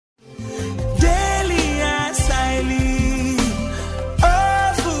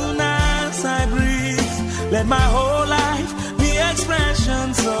Let my whole life be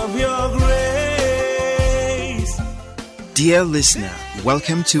expressions of your grace. Dear listener,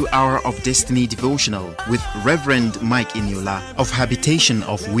 welcome to Hour of Destiny Devotional with Reverend Mike Eniola of Habitation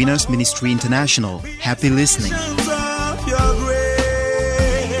of Winners Ministry International. Happy listening. Of your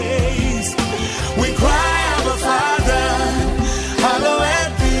grace. We cry, Abba Father,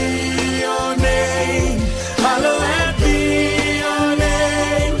 hallowed be your name. Hallowed be your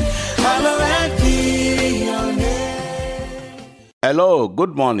name. Hallowed be your name. Hello,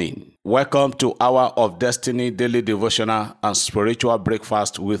 good morning. Welcome to Hour of Destiny Daily Devotional and Spiritual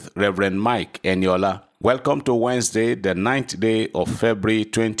Breakfast with Reverend Mike Eniola. Welcome to Wednesday, the 9th day of February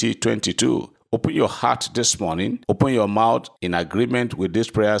 2022. Open your heart this morning, open your mouth in agreement with these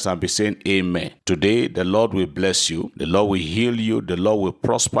prayers and be saying amen. Today, the Lord will bless you, the Lord will heal you, the Lord will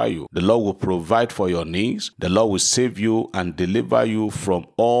prosper you, the Lord will provide for your needs, the Lord will save you and deliver you from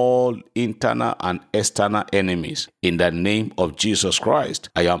all internal and external enemies. In the name of Jesus Christ,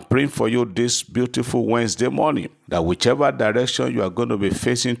 I am praying for you this beautiful Wednesday morning, that whichever direction you are going to be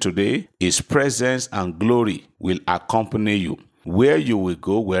facing today, His presence and glory will accompany you. Where you will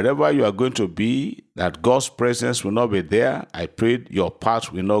go, wherever you are going to be, that God's presence will not be there. I pray your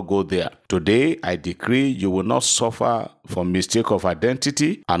path will not go there. Today, I decree you will not suffer from mistake of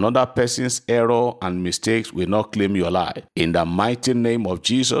identity. Another person's error and mistakes will not claim your life. In the mighty name of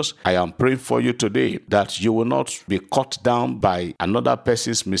Jesus, I am praying for you today that you will not be cut down by another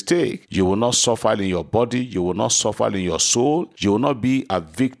person's mistake. You will not suffer in your body. You will not suffer in your soul. You will not be a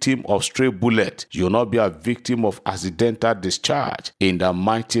victim of stray bullet. You will not be a victim of accidental discharge. In the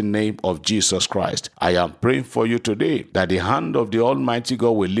mighty name of Jesus Christ, I am praying for you today that the hand of the Almighty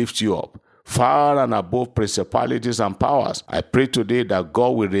God will lift you up far and above principalities and powers. I pray today that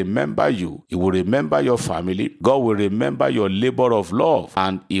God will remember you. He will remember your family. God will remember your labor of love,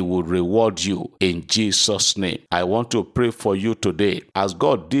 and He will reward you in Jesus' name. I want to pray for you today as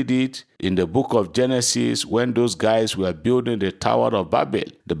God did it in the book of Genesis when those guys were building the Tower of Babel.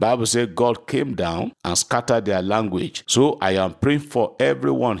 The Bible said God came down and scattered their language. So I am praying for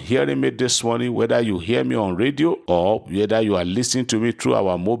everyone hearing me this morning, whether you hear me on radio or whether you are listening to me through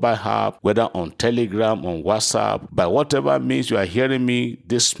our mobile app, whether on Telegram, on WhatsApp, by whatever means you are hearing me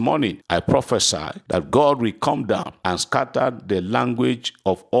this morning. I prophesy that God will come down and scatter the language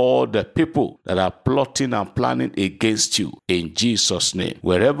of all the people that are plotting and planning against you in Jesus' name.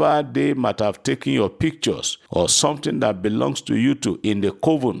 Wherever they might have taken your pictures or something that belongs to you to in the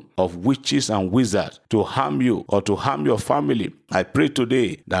coven of witches and wizards to harm you or to harm your family, I pray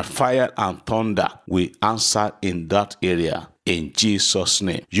today that fire and thunder will answer in that area. In Jesus'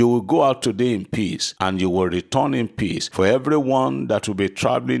 name. You will go out today in peace and you will return in peace. For everyone that will be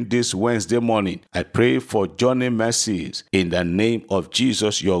traveling this Wednesday morning, I pray for journey mercies. In the name of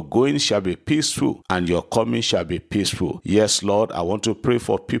Jesus, your going shall be peaceful and your coming shall be peaceful. Yes, Lord, I want to pray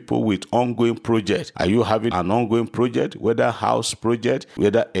for people with ongoing projects. Are you having an ongoing project, whether house project,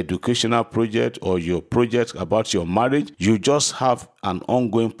 whether educational project, or your project about your marriage? You just have an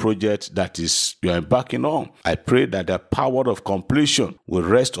ongoing project that is you are embarking on. I pray that the power of completion will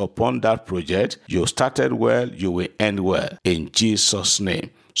rest upon that project. You started well, you will end well. In Jesus' name.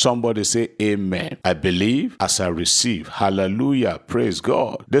 Somebody say amen. I believe as I receive. Hallelujah. Praise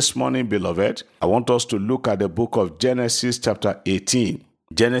God. This morning, beloved, I want us to look at the book of Genesis chapter 18.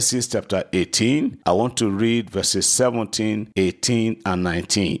 Genesis chapter 18, I want to read verses 17, 18, and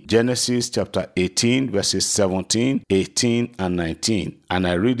 19. Genesis chapter 18, verses 17, 18, and 19. And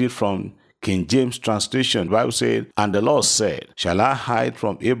I read it from King James translation. The Bible said, "And the Lord said, Shall I hide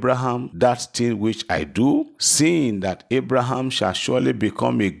from Abraham that thing which I do, seeing that Abraham shall surely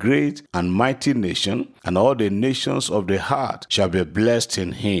become a great and mighty nation, and all the nations of the earth shall be blessed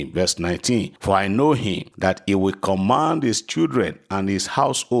in him." Verse 19, "For I know him, that he will command his children and his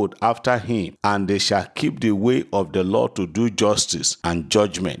household after him, and they shall keep the way of the Lord to do justice and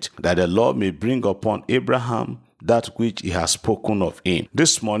judgment, that the Lord may bring upon Abraham that which he has spoken of him."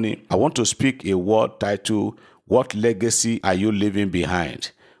 This morning, I want to speak a word titled, "What legacy are you leaving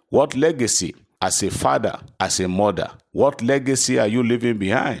behind?" What legacy? As a father, as a mother, what legacy are you leaving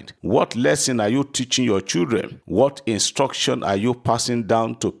behind? What lesson are you teaching your children? What instruction are you passing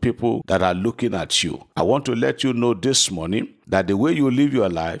down to people that are looking at you? I want to let you know this morning that the way you live your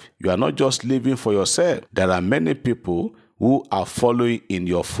life, you are not just living for yourself. There are many people who are following in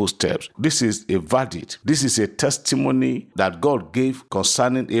your footsteps. This is a verdict. This is a testimony that God gave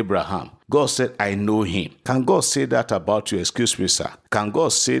concerning Abraham. God said, I know him. Can God say that about you? Excuse me, sir. Can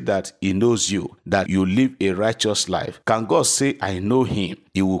God say that he knows you, that you live a righteous life? Can God say, I know him?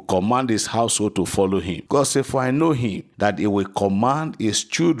 He will command his household to follow him. God said, for I know him, that he will command his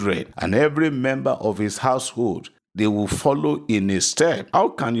children and every member of his household. They will follow in his step. How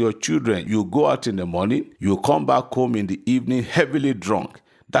can your children, you go out in the morning, you come back home in the evening heavily drunk?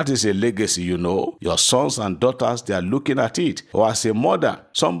 That is a legacy, you know. Your sons and daughters, they are looking at it. Or as a mother,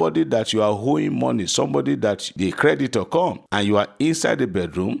 somebody that you are owing money, somebody that the creditor come, and you are inside the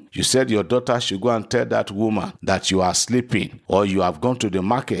bedroom, you said your daughter should go and tell that woman that you are sleeping, or you have gone to the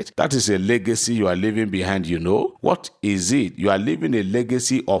market. That is a legacy you are leaving behind, you know. What is it? You are leaving a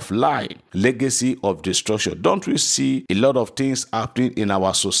legacy of lying, legacy of destruction. Don't we see a lot of things happening in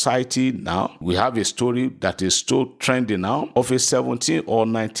our society now? We have a story that is still trending now of a 17 or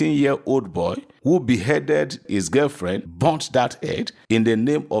 19-year-old boy who beheaded his girlfriend, burnt that head in the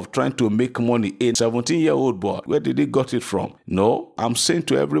name of trying to make money. A 17-year-old boy. Where did he got it from? No, I'm saying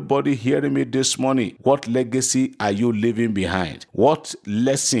to everybody hearing me this morning, what legacy are you leaving behind? What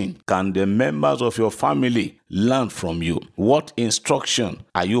lesson can the members of your family learn from you? What instruction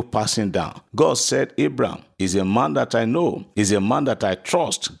are you passing down? God said, Abraham is a man that I know, is a man that I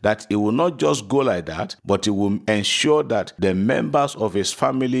trust, that he will not just go like that, but he will ensure that the members of his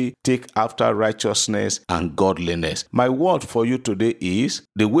family take after righteousness and godliness. My word for you today is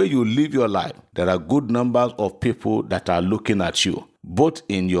the way you live your life. There are good numbers of people that are looking at you, both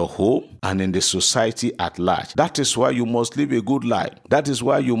in your home and in the society at large. That is why you must live a good life. That is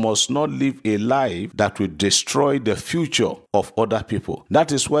why you must not live a life that will destroy the future of other people.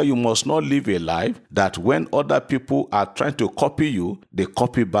 That is why you must not live a life that when other people are trying to copy you, they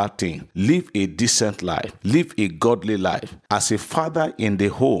copy bad things. Live a decent life. Live a godly life. As a father in the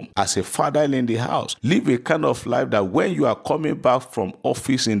home, as a father in the house, live a kind of life that when you are coming back from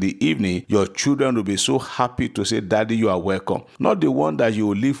office in the evening, your children will be so happy to say, Daddy, you are welcome. Not the one that you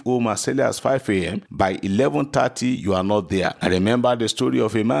will leave home as early as 5 a.m. By 11:30, you are not there. I remember the story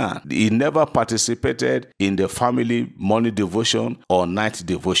of a man. He never participated in the family morning devotion or night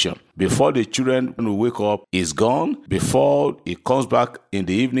devotion. Before the children will wake up, he's gone. Before he comes back in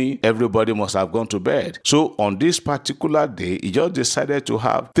the evening, everybody must have gone to bed. So on this particular day, he just decided to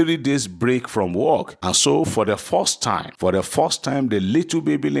have 3 days break from work. And so for the first time, the little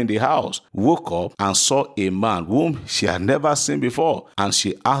baby in the house woke up and saw a man whom she had never seen before. And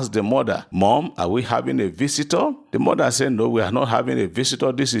she asked the mother, Mom, are we having a visitor? The mother said, no, we are not having a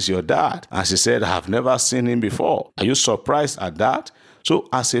visitor. This is your dad. And she said, I have never seen him before. Are you surprised at that? So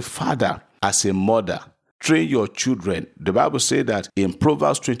as a father, as a mother, train your children. The Bible says that in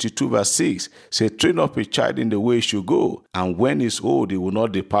Proverbs 22 verse 6, say, train up a child in the way he should go, and when he's old, he will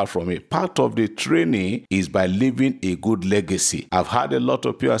not depart from it. Part of the training is by leaving a good legacy. I've heard a lot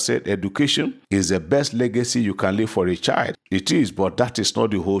of people say education is the best legacy you can leave for a child. It is, but that is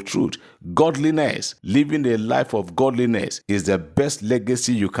not the whole truth. Godliness, living a life of godliness is the best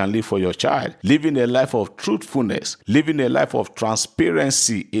legacy you can leave for your child. Living a life of truthfulness, living a life of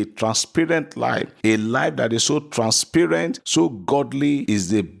transparency, a transparent life, a life that is so transparent, so godly is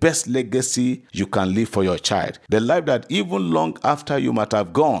the best legacy you can leave for your child. The life that even long after you might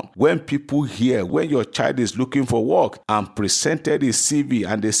have gone, when people hear, when your child is looking for work and presented his CV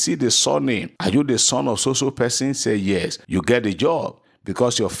and they see the surname, are you the son of so-so person? Say yes, you get a job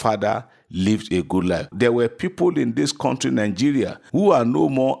because your father lived a good life. There were people in this country, Nigeria, who are no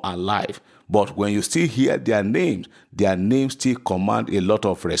more alive. But when you still hear their names still command a lot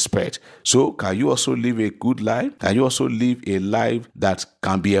of respect. So can you also live a good life? Can you also live a life that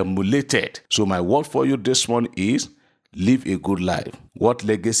can be emulated? So my word for you this morning is live a good life. What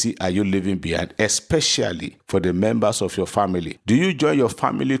legacy are you leaving behind, especially for the members of your family? Do you join your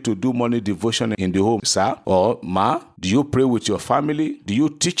family to do morning devotion in the home, sir or ma? Do you pray with your family? Do you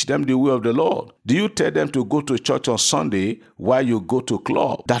teach them the way of the Lord? Do you tell them to go to church on Sunday while you go to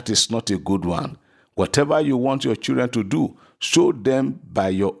club? That is not a good one. Whatever you want your children to do, show them by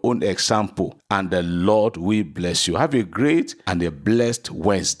your own example, and the Lord will bless you. Have a great and a blessed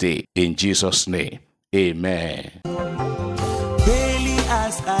Wednesday in Jesus' name. Amen. Daily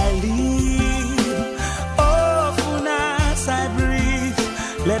as I live, often as I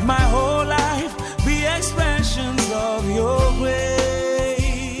breathe, let my whole life be expressions of your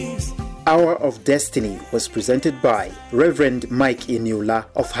grace. Hour of Destiny was presented by Reverend Mike Inula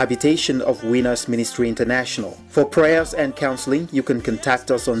of Habitation of Winners Ministry International. For prayers and counseling, you can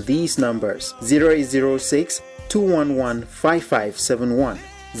contact us on these numbers: 0806 211 5571,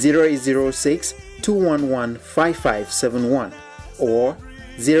 0806 0805-211-5571 or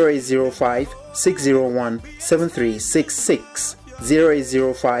 0805-601-7366.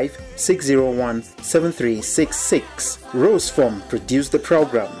 0805-601-7366. Rose Form produced the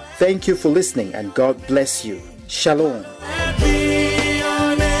program. Thank you for listening and God bless you. Shalom.